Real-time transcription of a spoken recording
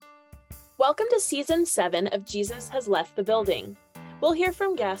Welcome to Season 7 of Jesus Has Left the Building. We'll hear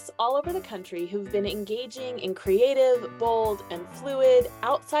from guests all over the country who've been engaging in creative, bold, and fluid,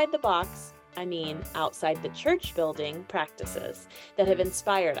 outside the church building practices that have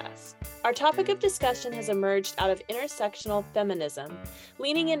inspired us. Our topic of discussion has emerged out of intersectional feminism,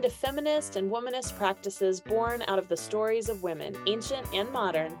 leaning into feminist and womanist practices born out of the stories of women, ancient and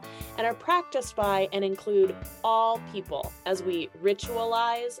modern, and are practiced by and include all people as we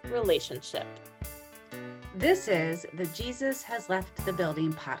ritualize relationship. This is the Jesus Has Left the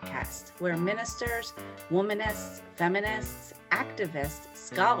Building podcast, where ministers, womanists, feminists, activists,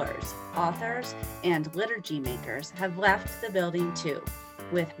 scholars, authors, and liturgy makers have left the building too,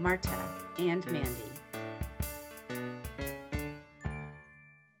 with Marta and Mandy.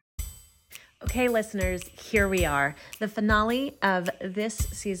 Okay, listeners, here we are, the finale of this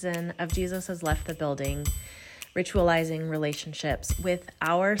season of Jesus Has Left the Building, Ritualizing Relationships, with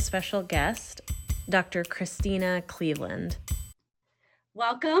our special guest, Dr. Christina Cleveland.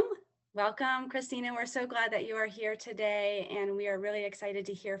 Welcome, Christina. We're so glad that you are here today, and we are really excited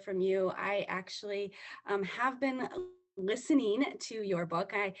to hear from you. I actually have been listening to your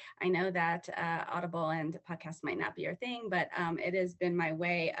book. I know that Audible and podcasts might not be your thing, but it has been my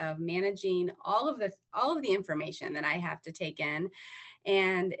way of managing all of the information that I have to take in.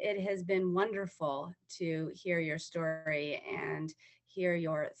 And it has been wonderful to hear your story and hear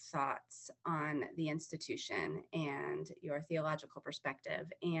your thoughts on the institution and your theological perspective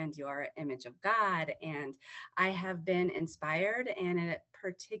and your image of God. And I have been inspired, and it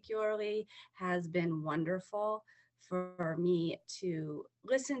particularly has been wonderful for me to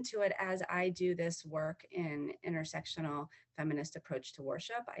listen to it as I do this work in intersectional feminist approach to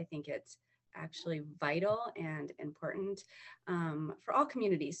worship. I think it's actually vital and important for all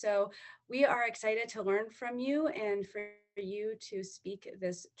communities. So we are excited to learn from you and for you to speak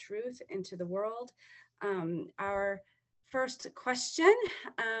this truth into the world. Our first question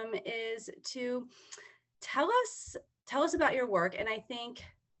is to tell us about your work. And I think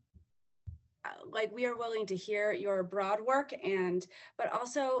we are willing to hear your broad work, but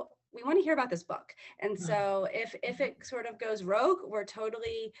also we want to hear about this book. And so if it sort of goes rogue, we're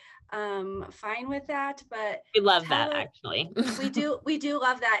totally fine with that. But we love that, actually. we do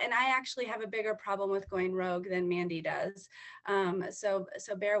love that. And I actually have a bigger problem with going rogue than Mandy does. So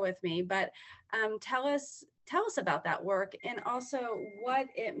bear with me. But tell us about that work, and also what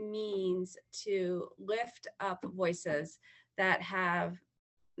it means to lift up voices that have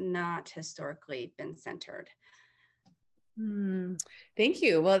not historically been centered. Thank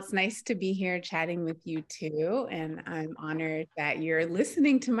you. Well, it's nice to be here chatting with you too. And I'm honored that you're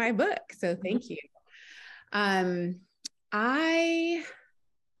listening to my book. So thank you. I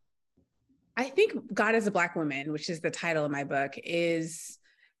think God as a Black Woman, which is the title of my book, is,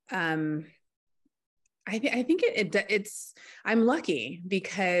 I think it's, I'm lucky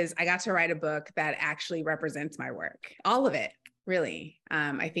because I got to write a book that actually represents my work, all of it, really.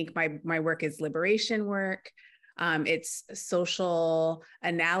 I think my work is liberation work. It's social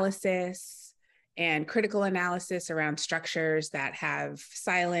analysis and critical analysis around structures that have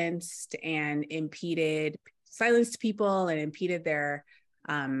silenced people and impeded their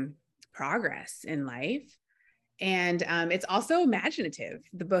progress in life. And it's also imaginative.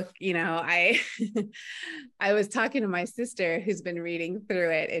 The book, I was talking to my sister who's been reading through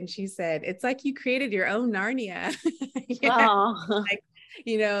it, and she said, it's like you created your own Narnia.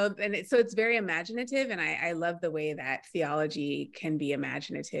 So it's very imaginative. And I love the way that theology can be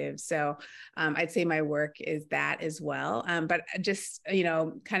imaginative. So I'd say my work is that as well. But just,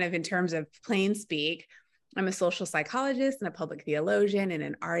 kind of in terms of plain speak, I'm a social psychologist and a public theologian and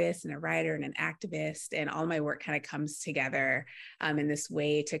an artist and a writer and an activist. And all my work kind of comes together in this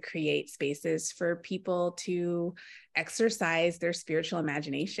way to create spaces for people to exercise their spiritual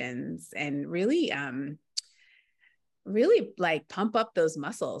imaginations and really like pump up those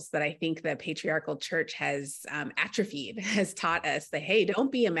muscles that I think the patriarchal church has atrophied, has taught us that, hey,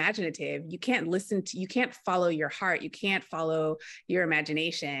 don't be imaginative. You can't follow your heart. You can't follow your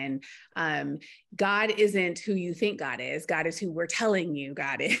imagination. God isn't who you think God is. God is who we're telling you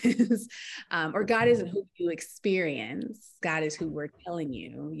God is. Or God isn't who you experience. God is who we're telling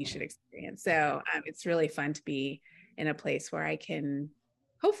you should experience. So it's really fun to be in a place where I can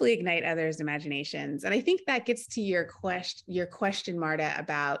hopefully ignite others' imaginations. And I think that gets to your question, Marta,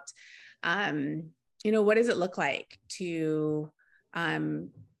 about, what does it look like to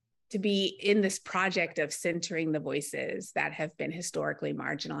to be in this project of centering the voices that have been historically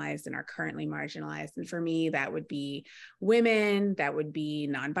marginalized and are currently marginalized. And for me, that would be women, that would be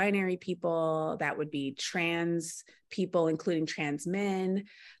non-binary people, that would be trans people, including trans men.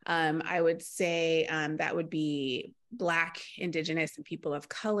 I would say that would be Black, Indigenous, and people of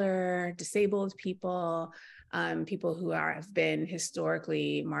color, disabled people, people who have been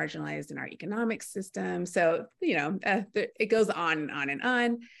historically marginalized in our economic system. So, it goes on and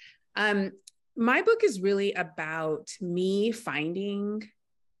on. My book is really about me finding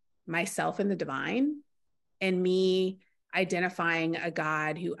myself in the divine and me identifying a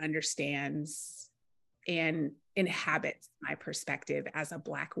God who understands and inhabits my perspective as a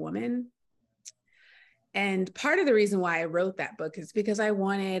Black woman. And part of the reason why I wrote that book is because I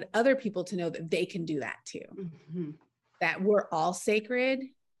wanted other people to know that they can do that too, that we're all sacred,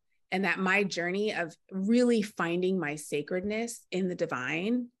 and that my journey of really finding my sacredness in the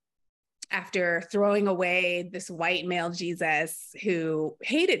divine, after throwing away this white male Jesus who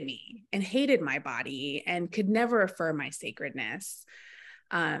hated me and hated my body and could never affirm my sacredness.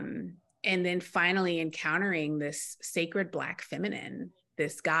 And then finally encountering this sacred Black feminine,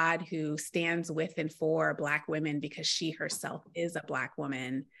 this God who stands with and for Black women because she herself is a Black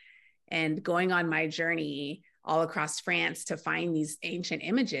woman, and going on my journey all across France to find these ancient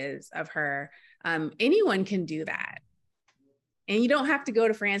images of her. Anyone can do that. And you don't have to go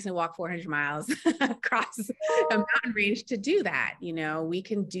to France and walk 400 miles across a mountain range to do that. We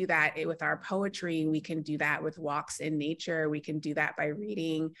can do that with our poetry. We can do that with walks in nature. We can do that by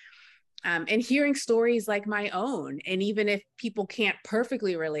reading and hearing stories like my own. And even if people can't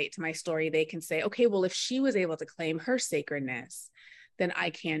perfectly relate to my story, they can say, okay, well, if she was able to claim her sacredness, then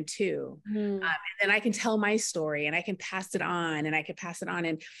I can too. And then I can tell my story and I can pass it on and I can pass it on.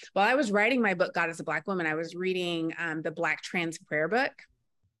 And while I was writing my book, God as a Black Woman, I was reading the Black Trans Prayer Book,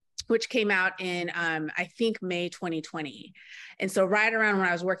 which came out in, I think, May 2020. And so right around when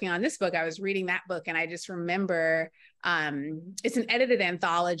I was working on this book, I was reading that book. And I just remember it's an edited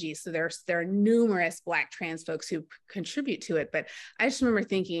anthology. So there are numerous Black trans folks who contribute to it. But I just remember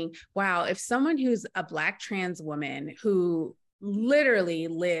thinking, wow, if someone who's a Black trans woman who literally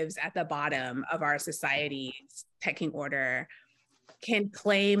lives at the bottom of our society's pecking order can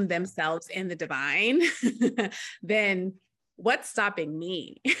claim themselves in the divine, then what's stopping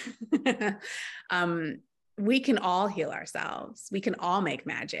me? We can all heal ourselves. We can all make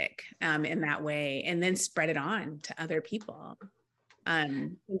magic in that way and then spread it on to other people.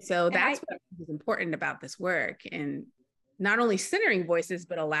 And so that's what is important about this work, and not only centering voices,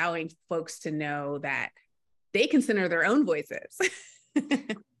 but allowing folks to know that they can center their own voices.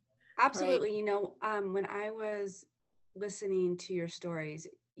 Absolutely. Right. When I was listening to your stories,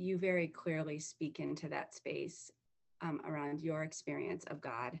 you very clearly speak into that space around your experience of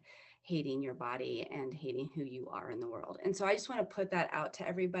God hating your body and hating who you are in the world. And so I just want to put that out to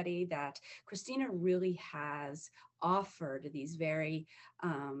everybody, that Christina really has offered these very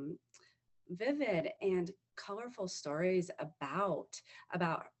vivid and colorful stories about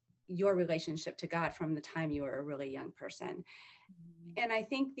your relationship to God from the time you were a really young person. And I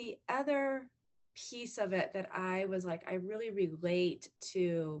think the other piece of it that I was like, I really relate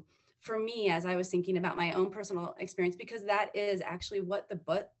to, for me, as I was thinking about my own personal experience, because that is actually what the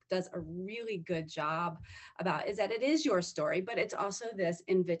book does a really good job about, is that it is your story, but it's also this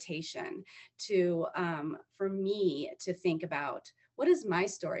invitation to, for me to think about, what is my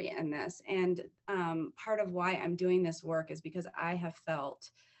story in this? And part of why I'm doing this work is because I have felt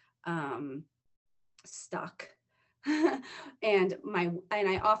stuck. and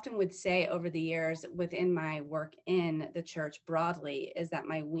I often would say over the years within my work in the church broadly is that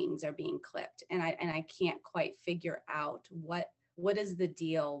my wings are being clipped, and I can't quite figure out what is the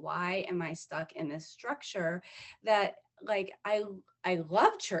deal? Why am I stuck in this structure that, like, I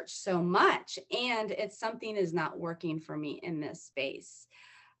love church so much, and it's something is not working for me in this space.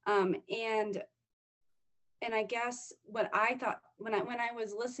 And I guess what I thought when I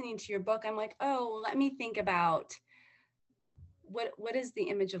was listening to your book, I'm like, oh, let me think about what is the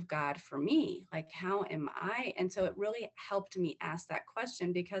image of God for me? Like, how am I? And so it really helped me ask that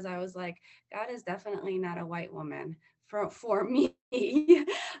question, because I was like, God is definitely not a white woman for me,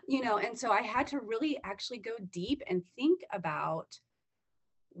 and so I had to really actually go deep and think about,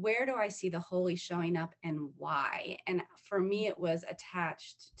 where do I see the holy showing up and why? And for me, it was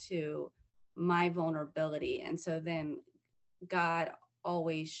attached to my vulnerability. And so then God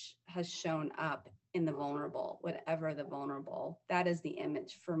always has shown up in the vulnerable, whatever the vulnerable, that is the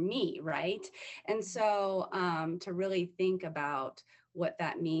image for me, right? And so to really think about what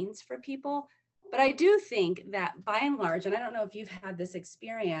that means for people, But I do think that by and large, and I don't know if you've had this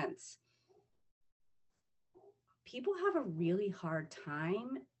experience, people have a really hard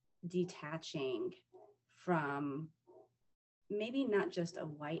time detaching from maybe not just a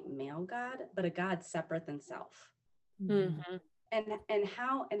white male God, but a God separate than self. Mm-hmm. And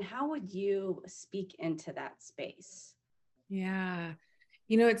how would you speak into that space? Yeah.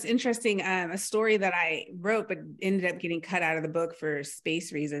 You know, it's interesting. A story that I wrote, but ended up getting cut out of the book for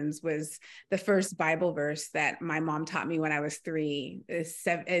space reasons, was the first Bible verse that my mom taught me when I was 3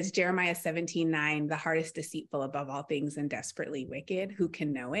 is Jeremiah 17:9, the heart is deceitful above all things and desperately wicked. Who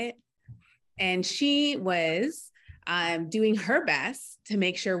can know it? And she was doing her best to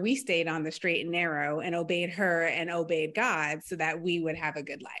make sure we stayed on the straight and narrow and obeyed her and obeyed God so that we would have a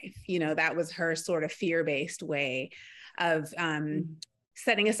good life. You know, that was her sort of fear-based way of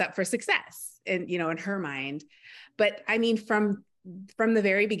setting us up for success, and you know, in her mind. But I mean, from the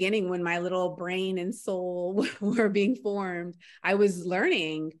very beginning, when my little brain and soul were being formed, I was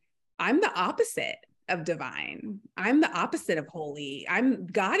learning I'm the opposite of divine. I'm the opposite of holy.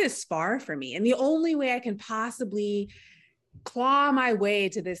 God is far from me. And the only way I can possibly claw my way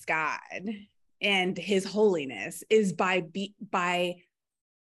to this God and his holiness is by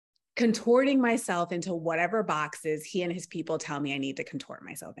contorting myself into whatever boxes he and his people tell me I need to contort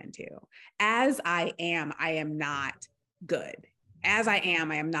myself into. As I am not good. As I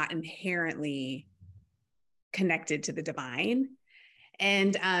am not inherently connected to the divine.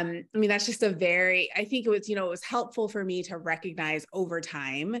 And I mean, that's just I think it was, you know, it was helpful for me to recognize over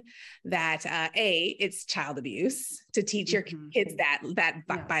time that it's child abuse to teach your kids that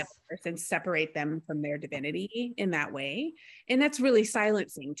Bible verse and separate them from their divinity in that way. And that's really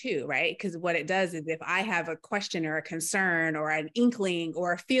silencing too, right? Because what it does is if I have a question or a concern or an inkling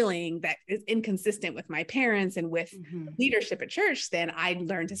or a feeling that is inconsistent with my parents and with leadership at church, then I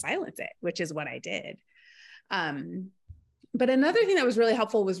learn to silence it, which is what I did. But another thing that was really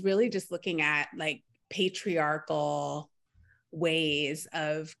helpful was really just looking at like patriarchal ways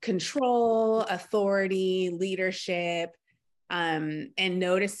of control, authority, leadership, and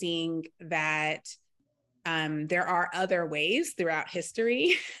noticing that there are other ways throughout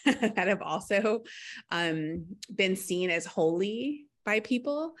history that have also been seen as holy by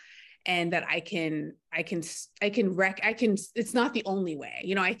people, and that it's not the only way.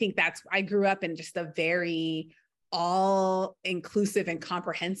 You know, I think I grew up in just a very all inclusive and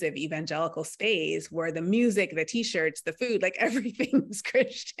comprehensive evangelical space where the music, the t-shirts, the food, like everything was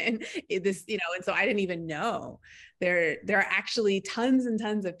Christian. You know, and so I didn't even know there are actually tons and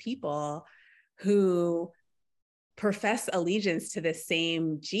tons of people who profess allegiance to the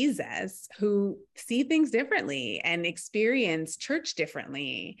same Jesus, who see things differently and experience church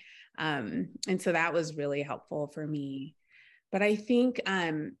differently. And so that was really helpful for me. But I think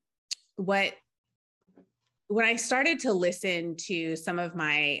when I started to listen to some of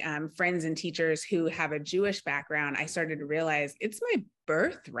my friends and teachers who have a Jewish background, I started to realize it's my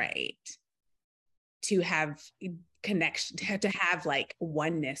birthright to have connection, to have like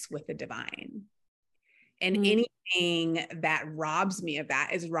oneness with the divine. And anything that robs me of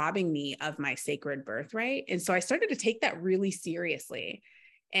that is robbing me of my sacred birthright. And so I started to take that really seriously.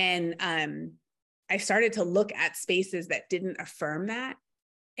 And I started to look at spaces that didn't affirm that,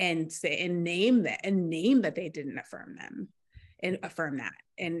 and say and name that they didn't affirm them, and affirm that,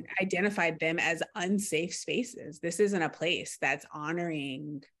 and identified them as unsafe spaces. This isn't a place that's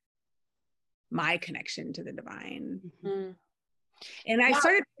honoring my connection to the divine. And I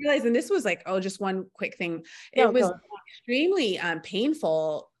started realizing this was like, just one quick thing. It was extremely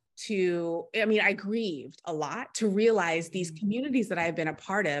painful I grieved a lot to realize these communities that I've been a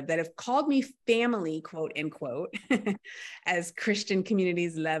part of that have called me family, quote unquote, as Christian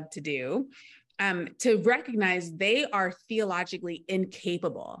communities love to do, to recognize they are theologically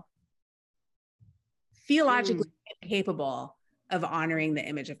incapable of honoring the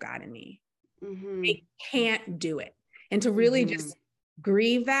image of God in me. They can't do it. And to really just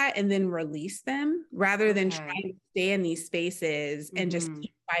grieve that and then release them, rather than trying to stay in these spaces and just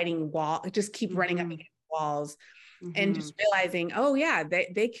keep fighting just keep running up against walls, and just realizing,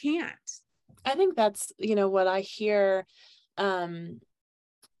 they can't. I think that's, what I hear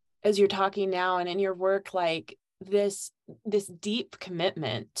as you're talking now and in your work, like this deep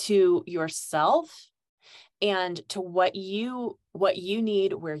commitment to yourself and to what you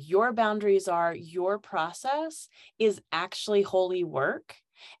need, where your boundaries are, your process is actually holy work.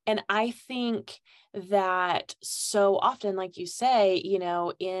 And I think that so often, like you say,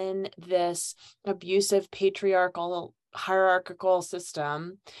 in this abusive, patriarchal, hierarchical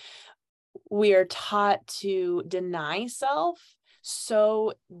system, we are taught to deny self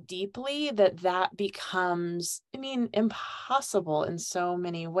so deeply that becomes, I mean, impossible in so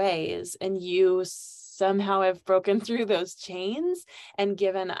many ways. And you somehow have broken through those chains and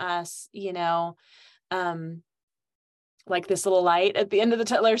given us, like this little light at the end of the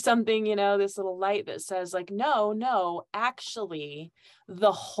tunnel or something, this little light that says like, no, actually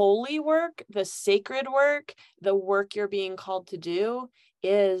the holy work, the sacred work, the work you're being called to do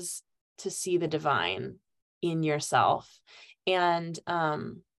is to see the divine in yourself. And I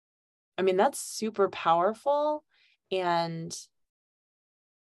mean, that's super powerful and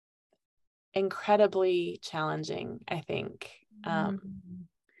incredibly challenging, I think.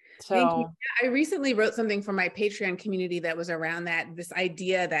 Thank you. So I recently wrote something for my Patreon community that was around this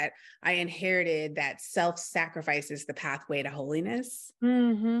idea that I inherited, that self-sacrifice is the pathway to holiness,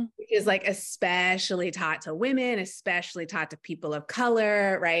 which is like especially taught to women, especially taught to people of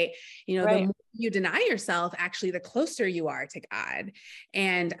color, right? The more you deny yourself, actually, the closer you are to God.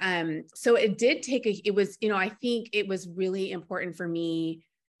 And so it did take it was, I think it was really important for me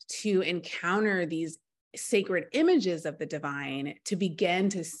to encounter these sacred images of the divine to begin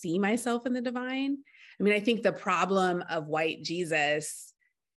to see myself in the divine. I mean, I think the problem of white Jesus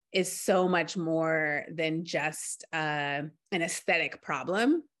is so much more than just an aesthetic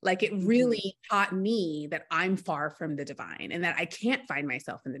problem. Like it really taught me that I'm far from the divine and that I can't find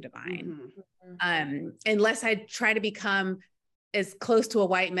myself in the divine unless I try to become as close to a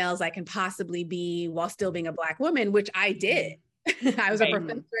white male as I can possibly be while still being a Black woman, which I did. I was a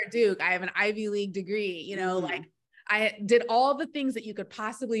professor at Duke. I have an Ivy League degree, like I did all the things that you could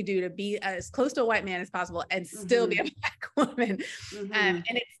possibly do to be as close to a white man as possible and still be a Black woman. And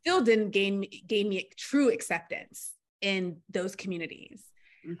it still didn't gain me true acceptance in those communities.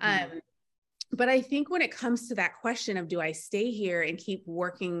 But I think when it comes to that question of, do I stay here and keep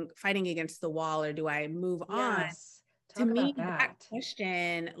working, fighting against the wall, or do I move on? To me, that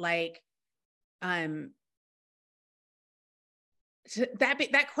question, like,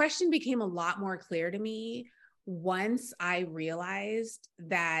 that question became a lot more clear to me once I realized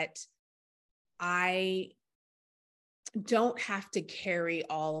that I don't have to carry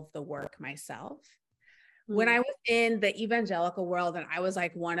all of the work myself. When I was in the evangelical world and I was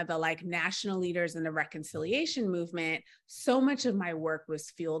like one of the like national leaders in the reconciliation movement, so much of my work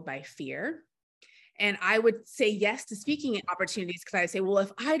was fueled by fear. And I would say yes to speaking opportunities because I say, well,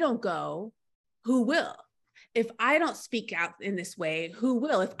 if I don't go, who will? If I don't speak out in this way, who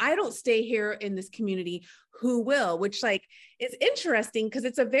will? If I don't stay here in this community, who will? Which like is interesting because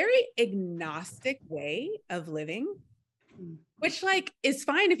it's a very agnostic way of living, which like is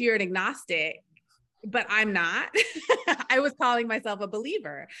fine if you're an agnostic, but I'm not. I was calling myself a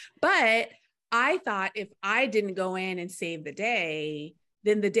believer, but I thought if I didn't go in and save the day,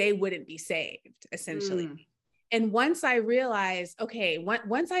 then the day wouldn't be saved, essentially. And once I realized, okay,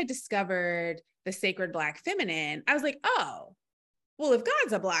 once I discovered the sacred Black feminine, I was like, oh, well, if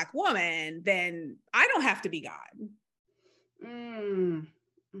God's a Black woman, then I don't have to be God.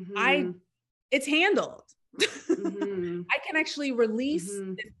 It's handled. I can actually release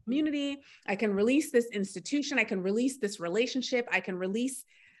this community. I can release this institution. I can release this relationship. I can release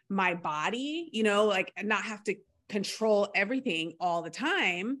my body, like not have to control everything all the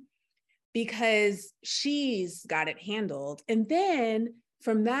time because she's got it handled. And then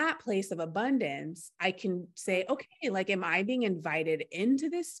from that place of abundance, I can say, okay, like, am I being invited into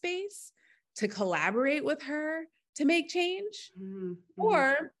this space to collaborate with her to make change?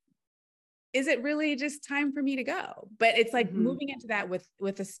 Or is it really just time for me to go? But it's like moving into that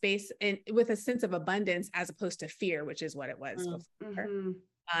with a space and with a sense of abundance as opposed to fear, which is what it was before.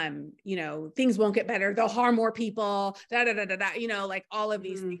 Things won't get better. They'll harm more people, like all of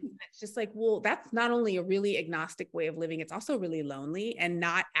these things. It's just like, well, that's not only a really agnostic way of living, it's also really lonely and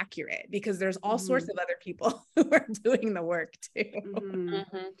not accurate because there's all sorts of other people who are doing the work too.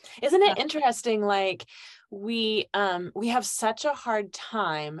 Isn't it interesting? Like we have such a hard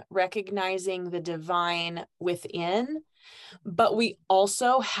time recognizing the divine within, but we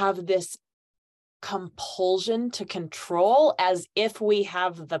also have this compulsion to control as if we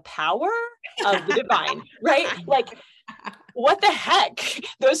have the power of the divine, right? Like, what the heck?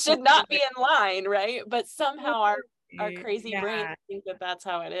 Those should not be in line, right? But somehow our crazy brain think that that's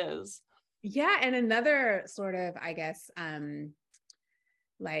how it is. Yeah. And another sort of, I guess,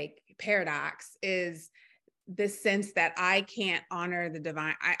 like paradox is this sense that I can't honor the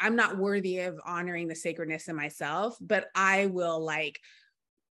divine. I'm not worthy of honoring the sacredness in myself, but I will like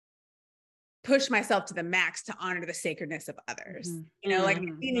push myself to the max to honor the sacredness of others. Like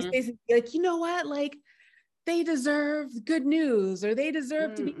in these spaces, like, you know what, like they deserve good news, or they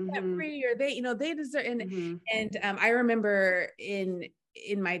deserve to be set Mm-hmm. free, or they deserve. Mm-hmm. And I remember in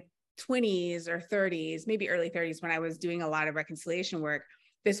my 20s or 30s, maybe early 30s, when I was doing a lot of reconciliation work,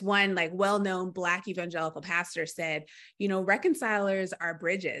 this one like well-known Black evangelical pastor said, reconcilers are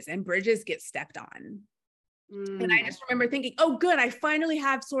bridges, and bridges get stepped on. And I just remember thinking, oh, good, I finally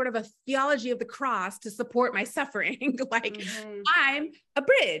have sort of a theology of the cross to support my suffering. Like, Mm-hmm. I'm a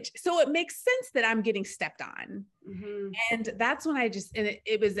bridge. So it makes sense that I'm getting stepped on. Mm-hmm. And that's when and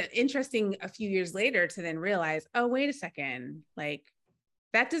it was interesting a few years later to then realize, oh, wait a second, like,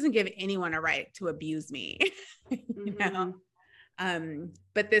 that doesn't give anyone a right to abuse me.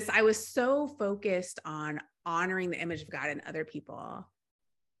 But I was so focused on honoring the image of God in other people.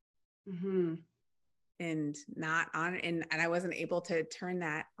 Mm-hmm. And not on, and I wasn't able to turn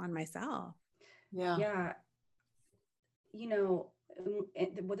that on myself. Yeah.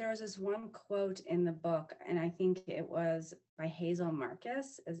 There was this one quote in the book, and I think it was by Hazel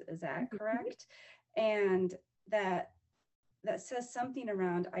Marcus. Is that correct? And that says something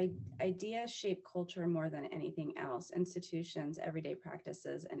around ideas shape culture more than anything else, institutions, everyday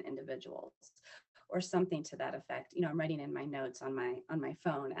practices, and individuals, or something to that effect. I'm writing in my notes on my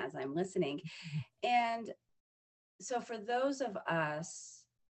phone as I'm listening. And so for those of us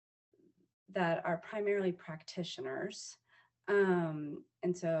that are primarily practitioners, and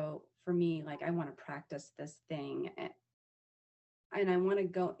so for me, like, I want to practice this thing, and I want to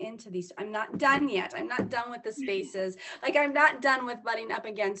go into these. I'm not done yet. I'm not done with the spaces. Like, I'm not done with butting up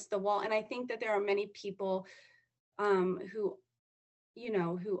against the wall. And I think that there are many people who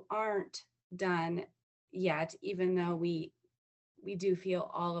aren't done yet, even though we do feel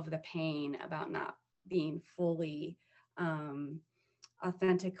all of the pain about not being fully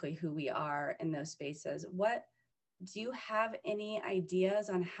authentically who we are in those spaces. Do you have any ideas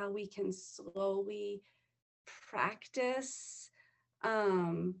on how we can slowly practice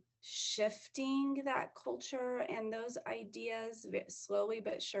shifting that culture and those ideas slowly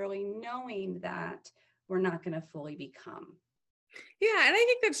but surely, knowing that we're not going to fully become? Yeah. And I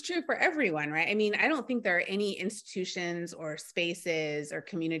think that's true for everyone, right? I mean, I don't think there are any institutions or spaces or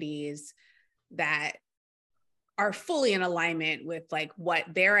communities that are fully in alignment with like what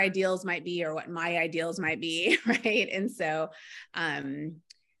their ideals might be or what my ideals might be, right? And so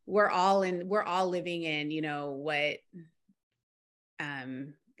we're all living in, what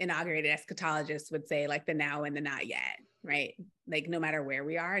inaugurated eschatologists would say, like the now and the not yet, right? Like, no matter where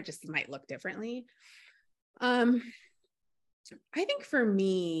we are, it just might look differently. I think for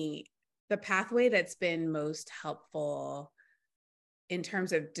me, the pathway that's been most helpful in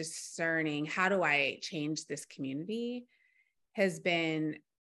terms of discerning how do I change this community has been,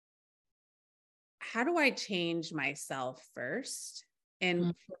 how do I change myself first?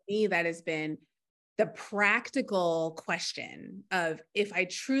 And for me, that has been the practical question of, if I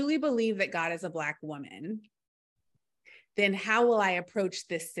truly believe that God is a Black woman, then how will I approach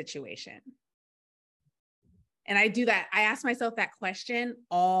this situation? And I ask myself that question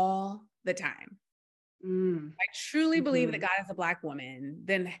all the time. I truly believe that God is a Black woman,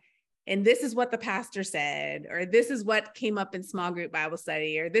 and this is what the pastor said, or this is what came up in small group Bible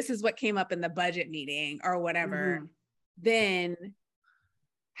study, or this is what came up in the budget meeting, or whatever, then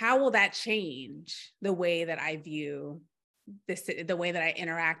how will that change the way that I view this, the way that I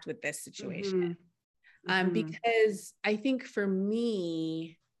interact with this situation? Because I think for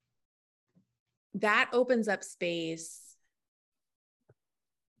me, that opens up space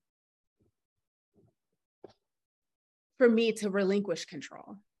for me to relinquish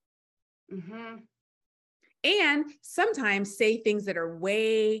control. And sometimes say things that are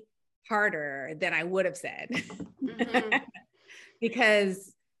way harder than I would have said.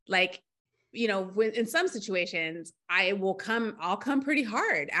 Because, like, in some situations, I'll come pretty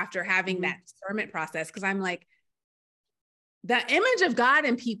hard after having that discernment process, because I'm like, the image of God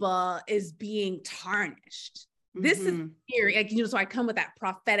in people is being tarnished. This is scary. Like, so I come with that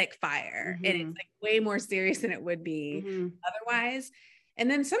prophetic fire, and it's like way more serious than it would be otherwise.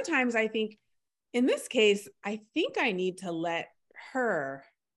 And then sometimes I think, in this case, I think I need to let her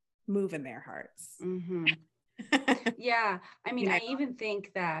move in their hearts. Yeah. I mean, I even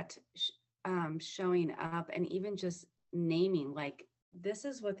think that showing up and even just naming, like, this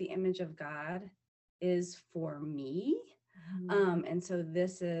is what the image of God is for me. And so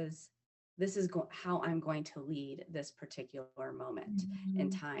this is how I'm going to lead this particular moment in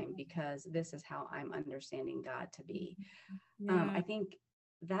time, because this is how I'm understanding God to be. I think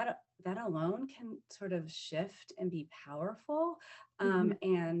that alone can sort of shift and be powerful,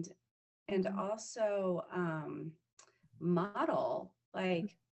 and also model,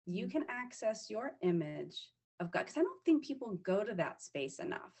 like, you can access your image of God. Because I don't think people go to that space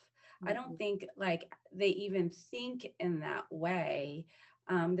enough. I don't think like they even think in that way.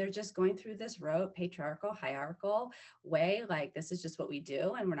 They're just going through this rote, patriarchal, hierarchical way. Like, this is just what we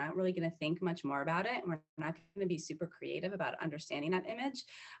do. And we're not really going to think much more about it. And we're not going to be super creative about understanding that image.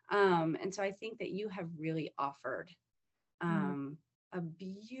 And so I think that you have really offered a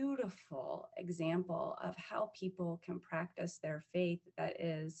beautiful example of how people can practice their faith that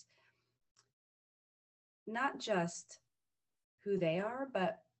is not just who they are,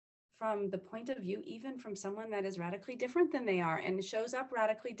 but from the point of view, even from someone that is radically different than they are and shows up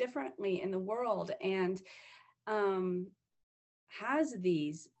radically differently in the world, and has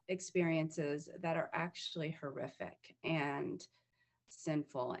these experiences that are actually horrific and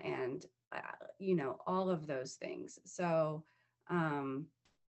sinful and, all of those things. So I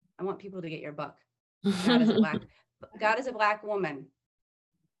want people to get your book. God is a Black woman.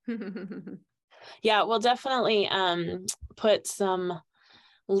 Yeah, we'll definitely put some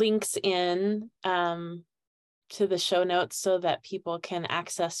links in to the show notes so that people can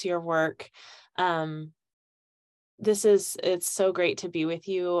access your work. It's so great to be with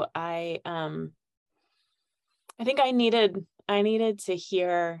you. I think I needed to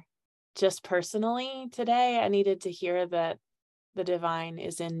hear, just personally today, I needed to hear that the divine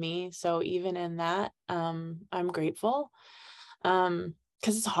is in me. So even in that, I'm grateful, because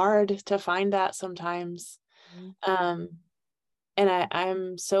it's hard to find that sometimes. And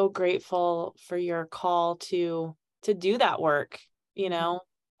I'm so grateful for your call to do that work,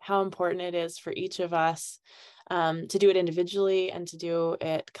 how important it is for each of us to do it individually and to do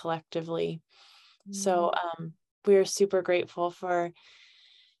it collectively. So we are super grateful for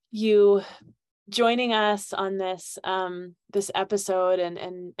you joining us on this this episode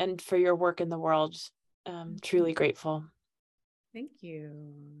and for your work in the world. Truly grateful. Thank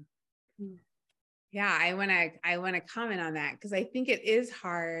you. Yeah, I want to comment on that, because I think it is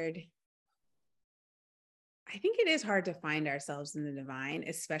hard. I think it is hard to find ourselves in the divine,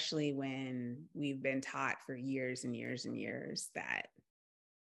 especially when we've been taught for years and years and years that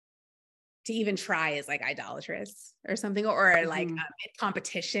to even try is like idolatrous or something, or like in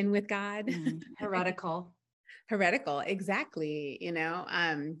competition with God. Heretical. Heretical, exactly.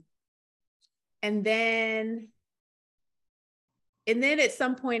 And then at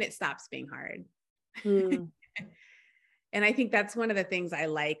some point it stops being hard. And I think that's one of the things I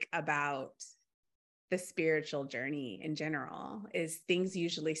like about the spiritual journey in general, is things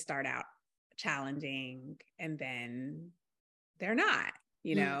usually start out challenging and then they're not,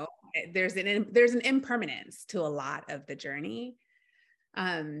 there's an impermanence to a lot of the journey.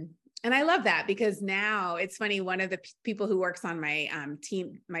 And I love that, because now it's funny. One of the people who works on my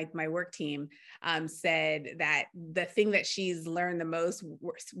team, my work team, said that the thing that she's learned the most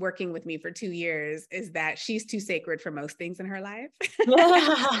working with me for 2 years is that she's too sacred for most things in her life.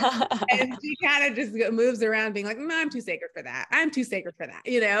 And she kind of just moves around being like, no, I'm too sacred for that. I'm too sacred for that.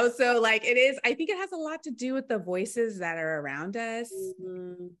 So like it is, I think it has a lot to do with the voices that are around us,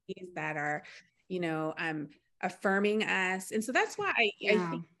 that are, affirming us. And so that's why I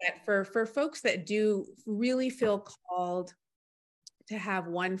think that for folks that do really feel called to have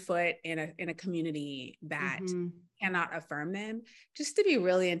one foot in a community that cannot affirm them, just to be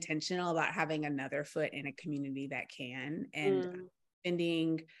really intentional about having another foot in a community that can, and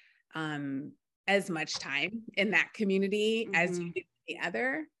spending as much time in that community as you do the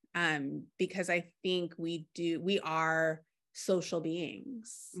other, because I think we are social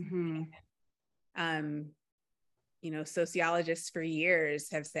beings. Sociologists for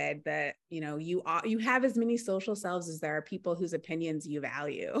years have said that, you have as many social selves as there are people whose opinions you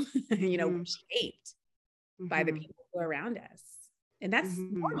value, shaped by the people who are around us. And that's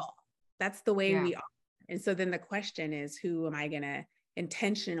normal. That's the way we are. And so then the question is, who am I going to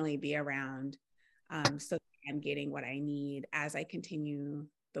intentionally be around so that I'm getting what I need as I continue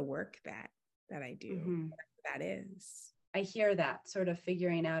the work that I do, whatever that is. I hear that, sort of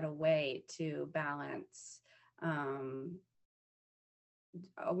figuring out a way to balance. Are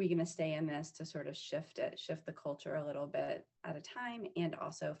we going to stay in this to sort of shift the culture a little bit at a time, and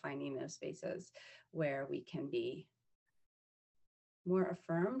also finding those spaces where we can be more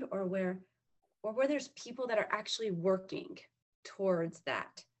affirmed, or where there's people that are actually working towards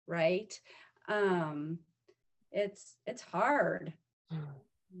that, right? It's hard.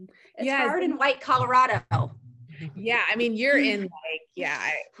 It's hard in white Colorado. Yeah, I mean, you're in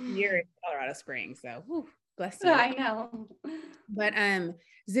you're in Colorado Springs, so whew, bless you. I know. But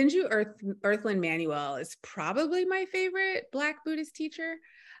Zinju Earthland Manuel is probably my favorite Black Buddhist teacher.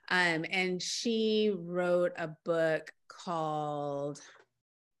 And she wrote a book called,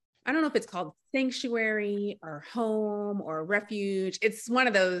 I don't know if it's called sanctuary or home or refuge. It's one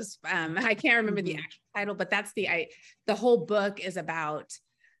of those, I can't remember the actual title, but that's the whole book is about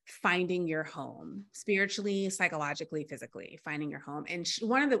finding your home spiritually, psychologically, physically, finding your home. And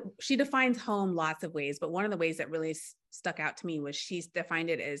she defines home lots of ways, but one of the ways that really stuck out to me was she's defined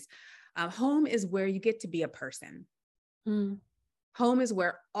it as home is where you get to be a person. Home is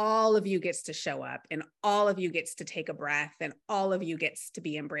where all of you gets to show up and all of you gets to take a breath and all of you gets to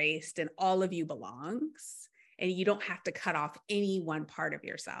be embraced and all of you belongs. And you don't have to cut off any one part of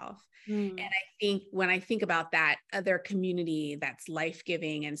yourself. And I think when I think about that other community that's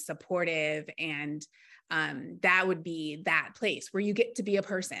life-giving and supportive, and that would be that place where you get to be a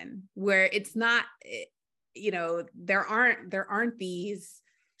person, where it's not, there aren't these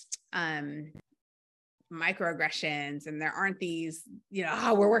microaggressions, and there aren't these,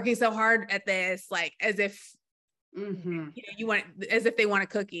 we're working so hard at this, like as if you want, as if they want a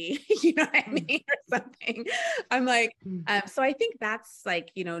cookie, you know what I mean, or something. I'm like, so I think that's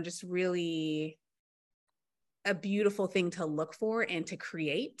like, just really a beautiful thing to look for and to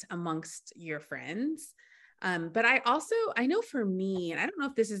create amongst your friends. But I know for me, and I don't know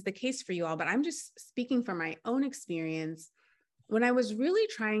if this is the case for you all, but I'm just speaking from my own experience. When I was really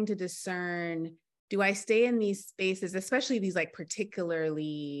trying to discern, do I stay in these spaces, especially these like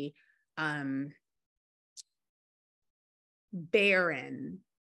particularly barren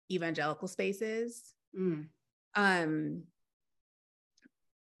evangelical spaces? A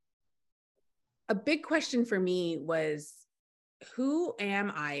big question for me was, who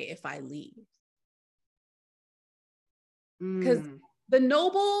am I if I leave? Because the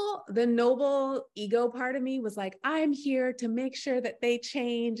noble ego part of me was like, I'm here to make sure that they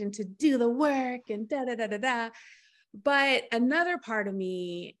change and to do the work and da da da da da. But another part of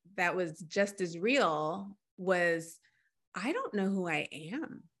me that was just as real was, I don't know who I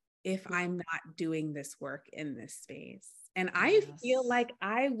am if I'm not doing this work in this space. And I feel like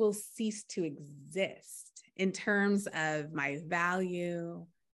I will cease to exist in terms of my value.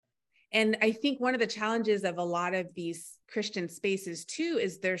 And I think one of the challenges of a lot of these Christian spaces too,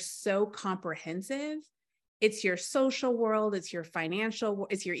 is they're so comprehensive. It's your social world, it's your financial,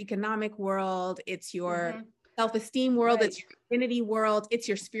 it's your economic world, it's your self-esteem world, it's your identity world, it's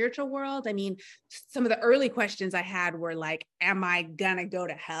your spiritual world. I mean, some of the early questions I had were like, am I gonna go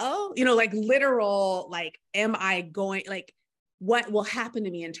to hell? Like literal, like, am I going, like, what will happen to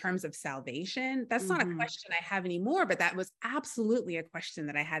me in terms of salvation? That's not a question I have anymore, but that was absolutely a question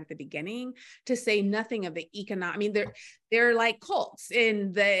that I had at the beginning, to say nothing of the economic. I mean, they're like cults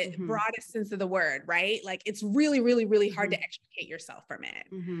in the broadest sense of the word, right? Like it's really, really, really hard to extricate yourself from it.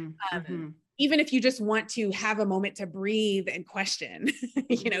 Even if you just want to have a moment to breathe and question,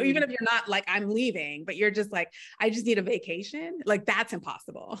 even if you're not like, I'm leaving, but you're just like, I just need a vacation. Like that's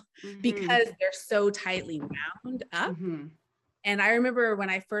impossible because they're so tightly wound up. And I remember when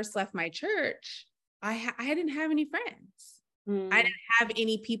I first left my church, I didn't have any friends. I didn't have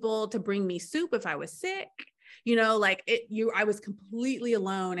any people to bring me soup if I was sick. I was completely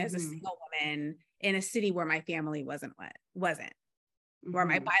alone as a single woman in a city where my family wasn't, where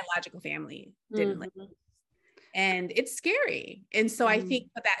my biological family didn't live. And it's scary. And so I think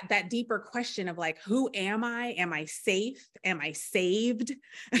that deeper question of like, who am I? Am I safe? Am I saved?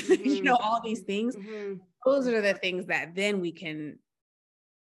 All these things. Those are the things that then we can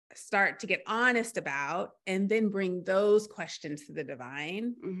start to get honest about, and then bring those questions to the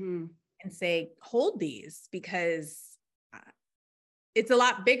divine and say, hold these, because it's a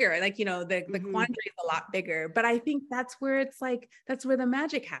lot bigger. Like, the quandary is a lot bigger, but I think that's where it's like, that's where the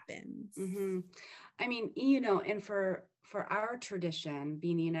magic happens. I mean, and for our tradition,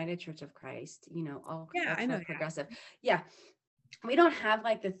 being the United Church of Christ, all progressive. Yeah. We don't have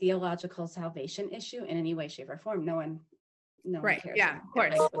like the theological salvation issue in any way, shape, or form. No one cares. Yeah, of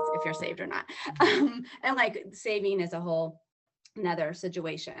course. If you're saved or not. And like saving is a whole another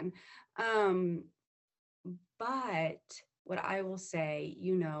situation. But what I will say,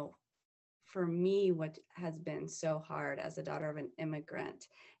 for me, what has been so hard as a daughter of an immigrant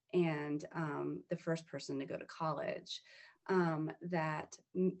and the first person to go to college, that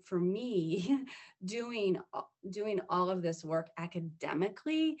for me, doing all of this work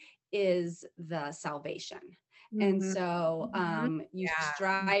academically is the salvation. And so you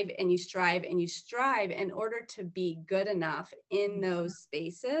strive and you strive and you strive in order to be good enough in those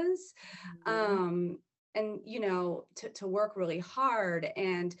spaces. to work really hard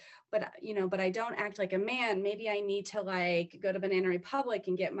but I don't act like a man. Maybe I need to like go to Banana Republic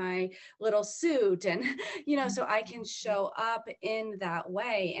and get my little suit and so I can show up in that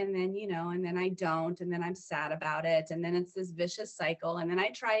way, and then I don't, and then I'm sad about it, and then it's this vicious cycle, and then I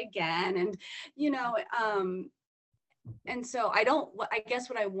try again, and and so I guess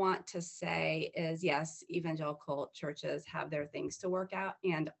what I want to say is, yes, evangelical churches have their things to work out.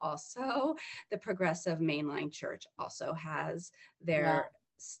 And also the progressive mainline church also has their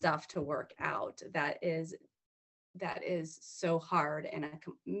stuff to work out. That is so hard in a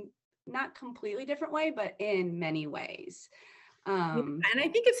not completely different way, but in many ways. And I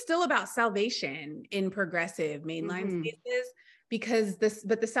think it's still about salvation in progressive mainline spaces, because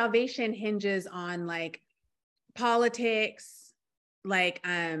the salvation hinges on like politics, like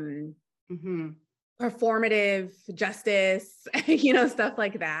performative justice, stuff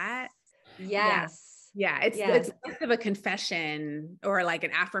like that. Yes. It's less of a confession or like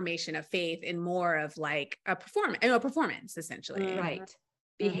an affirmation of faith and more of like a performance essentially. Right.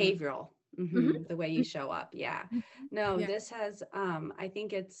 Behavioral, the way you show up. Yeah. No, this has, I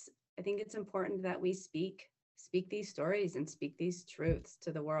think it's important that we speak these stories and speak these truths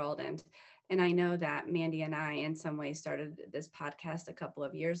to the world. And I know that Mandy and I, in some ways, started this podcast a couple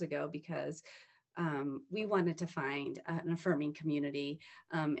of years ago because we wanted to find an affirming community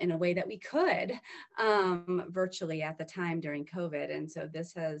in a way that we could virtually at the time during COVID. And so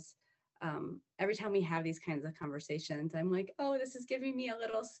this has, every time we have these kinds of conversations, I'm like, oh, this is giving me a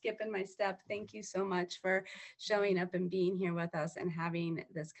little skip in my step. Thank you so much for showing up and being here with us and having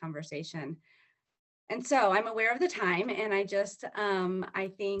this conversation. And so I'm aware of the time, and I just,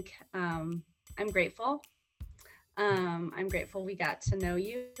 I think I'm grateful. I'm grateful we got to know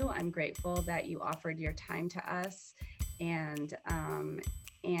you. I'm grateful that you offered your time to us, and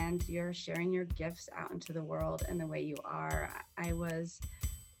you're sharing your gifts out into the world in the way you are. I was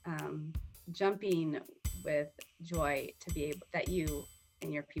jumping with joy to be able that you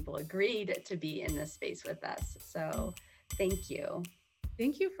and your people agreed to be in this space with us. So thank you.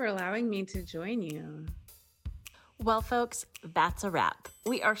 Thank you for allowing me to join you. Well, folks, that's a wrap.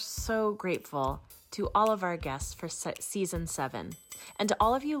 We are so grateful to all of our guests for season 7. And to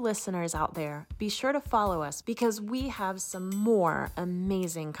all of you listeners out there, be sure to follow us because we have some more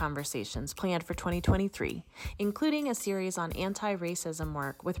amazing conversations planned for 2023, including a series on anti-racism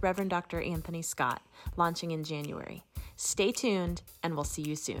work with Reverend Dr. Anthony Scott, launching in January. Stay tuned, and we'll see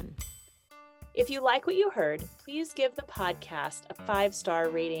you soon. If you like what you heard, please give the podcast a 5-star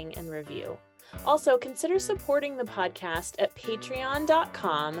rating and review. Also, consider supporting the podcast at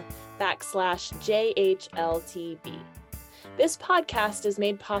patreon.com/JHLTB. This podcast is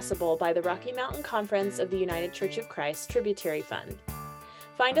made possible by the Rocky Mountain Conference of the United Church of Christ Tributary Fund.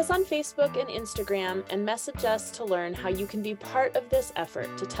 Find us on Facebook and Instagram and message us to learn how you can be part of this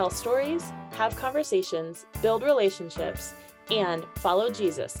effort to tell stories, have conversations, build relationships, and follow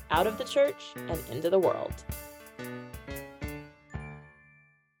Jesus out of the church and into the world.